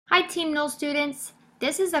Hi Team Null students,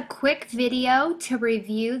 this is a quick video to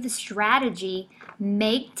review the strategy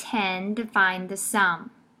make 10 to find the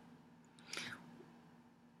sum.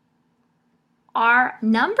 Our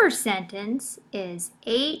number sentence is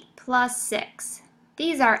 8 plus 6.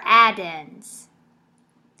 These are add-ins.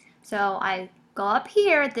 So I go up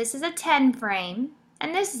here, this is a 10 frame,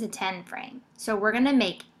 and this is a 10 frame. So we're going to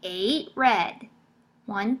make 8 red.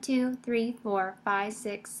 1, 2, 3, 4, 5,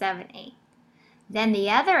 6, 7, 8. Then the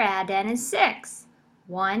other add-in is 6.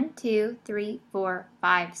 1, 2, 3, 4,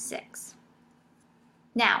 5, 6.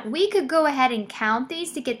 Now, we could go ahead and count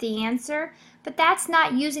these to get the answer, but that's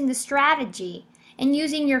not using the strategy. And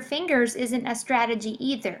using your fingers isn't a strategy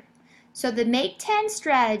either. So the make 10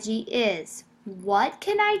 strategy is, what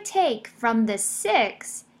can I take from the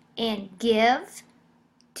 6 and give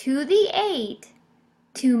to the 8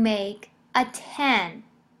 to make a 10?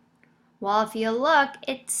 Well, if you look,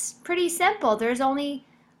 it's pretty simple. There's only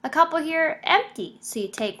a couple here empty. So you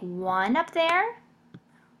take 1 up there.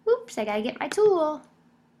 Oops, I gotta get my tool.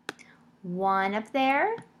 1 up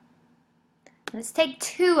there. Let's take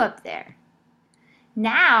 2 up there.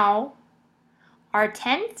 Now, our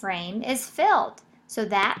 10 frame is filled. So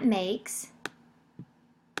that makes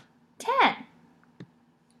 10.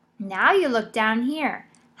 Now you look down here.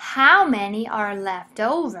 How many are left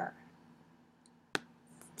over?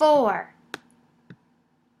 4.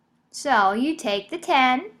 So you take the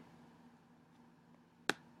 10,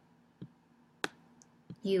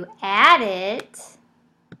 you add it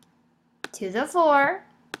to the 4,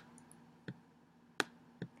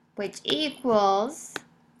 which equals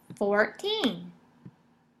 14.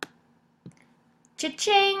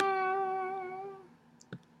 Cha-ching!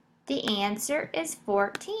 The answer is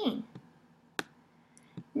 14.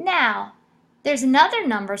 Now, there's another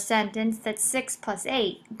number sentence that's 6 plus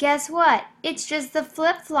 8. Guess what? It's just the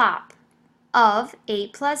flip-flop of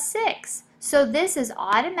 8 plus 6. So this is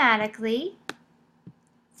automatically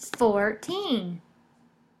 14.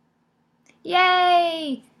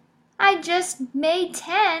 Yay! I just made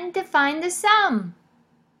 10 to find the sum.